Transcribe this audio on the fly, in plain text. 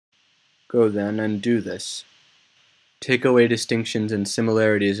Go then and do this. Take away distinctions and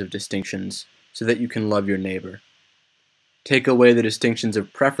similarities of distinctions, so that you can love your neighbor. Take away the distinctions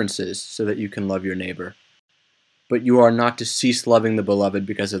of preferences, so that you can love your neighbor. But you are not to cease loving the beloved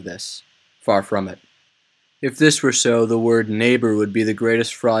because of this. Far from it. If this were so, the word neighbor would be the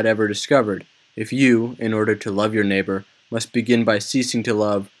greatest fraud ever discovered, if you, in order to love your neighbor, must begin by ceasing to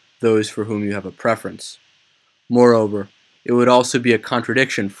love those for whom you have a preference. Moreover, it would also be a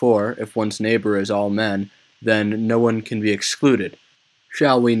contradiction, for, if one's neighbor is all men, then no one can be excluded.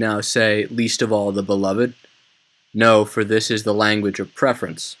 Shall we now say, least of all the beloved? No, for this is the language of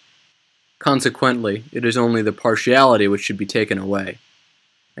preference. Consequently, it is only the partiality which should be taken away.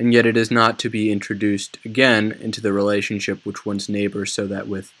 And yet it is not to be introduced again into the relationship with one's neighbor, so that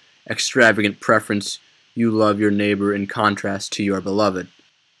with extravagant preference you love your neighbor in contrast to your beloved.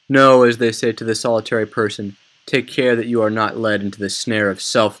 No, as they say to the solitary person, take care that you are not led into the snare of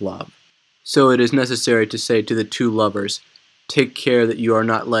self-love. So it is necessary to say to the two lovers, take care that you are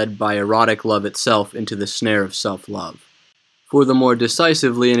not led by erotic love itself into the snare of self-love. For the more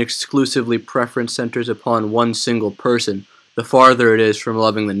decisively and exclusively preference centers upon one single person, the farther it is from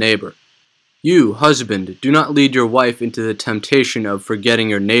loving the neighbor. You, husband, do not lead your wife into the temptation of forgetting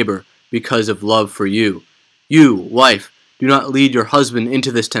your neighbor because of love for you. You, wife, do not lead your husband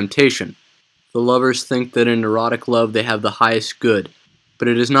into this temptation. The lovers think that in erotic love they have the highest good, but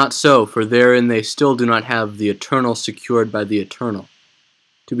it is not so, for therein they still do not have the eternal secured by the eternal.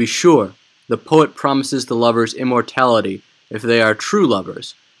 To be sure, the poet promises the lovers immortality if they are true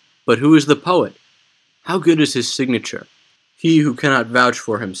lovers, but who is the poet? How good is his signature? He who cannot vouch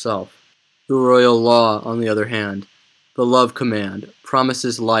for himself. The royal law, on the other hand, the love command,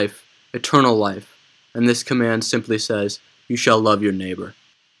 promises life, eternal life, and this command simply says, you shall love your neighbor.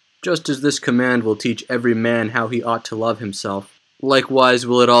 Just as this command will teach every man how he ought to love himself, likewise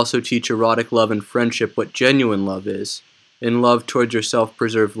will it also teach erotic love and friendship what genuine love is. In love towards yourself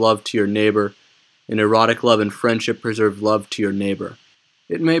preserve love to your neighbor. In erotic love and friendship preserve love to your neighbor.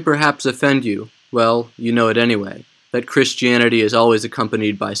 It may perhaps offend you, well, you know it anyway, that Christianity is always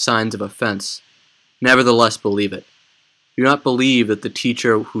accompanied by signs of offense. Nevertheless, believe it. Do not believe that the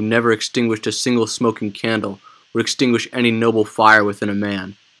teacher who never extinguished a single smoking candle would extinguish any noble fire within a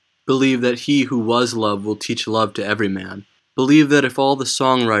man. Believe that he who was love will teach love to every man. Believe that if all the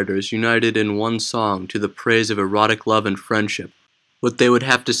songwriters united in one song to the praise of erotic love and friendship, what they would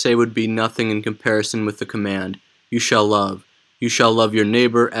have to say would be nothing in comparison with the command, you shall love your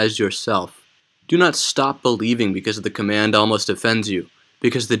neighbor as yourself. Do not stop believing because the command almost offends you,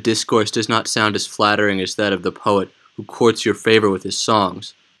 because the discourse does not sound as flattering as that of the poet who courts your favor with his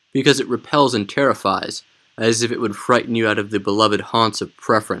songs, because it repels and terrifies, as if it would frighten you out of the beloved haunts of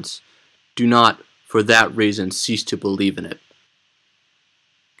preference. Do not, for that reason, cease to believe in it.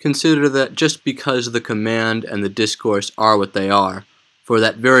 Consider that just because the command and the discourse are what they are, for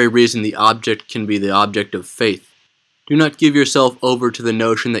that very reason the object can be the object of faith. Do not give yourself over to the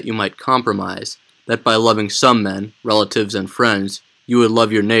notion that you might compromise, that by loving some men, relatives and friends, you would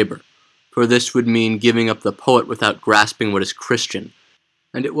love your neighbor, for this would mean giving up the poet without grasping what is Christian.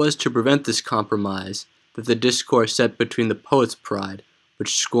 And it was to prevent this compromise that the discourse set between the poet's pride,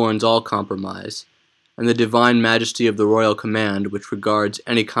 which scorns all compromise, and the divine majesty of the royal command, which regards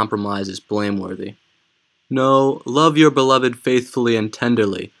any compromise as blameworthy. No, love your beloved faithfully and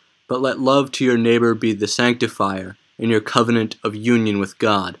tenderly, but let love to your neighbor be the sanctifier in your covenant of union with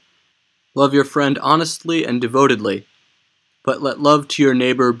God. Love your friend honestly and devotedly, but let love to your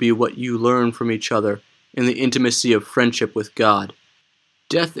neighbor be what you learn from each other in the intimacy of friendship with God.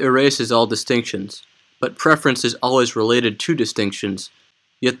 Death erases all distinctions, but preference is always related to distinctions,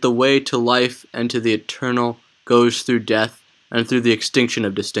 yet the way to life and to the eternal goes through death and through the extinction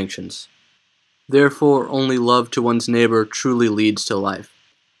of distinctions. Therefore, only love to one's neighbor truly leads to life.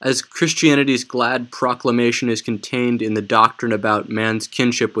 As Christianity's glad proclamation is contained in the doctrine about man's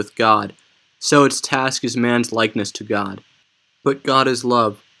kinship with God, so its task is man's likeness to God. But God is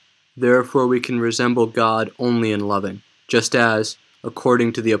love, therefore we can resemble God only in loving, just as,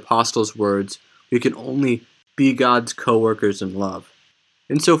 according to the Apostles' words, we can only be God's co-workers in love.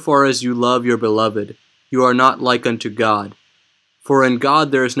 Insofar as you love your beloved, you are not like unto God. For in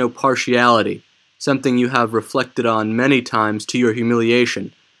God there is no partiality, something you have reflected on many times to your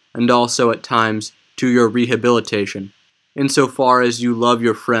humiliation, and also at times to your rehabilitation. Insofar as you love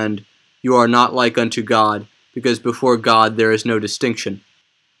your friend, you are not like unto God, because before God there is no distinction.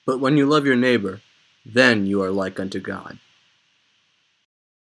 But when you love your neighbor, then you are like unto God.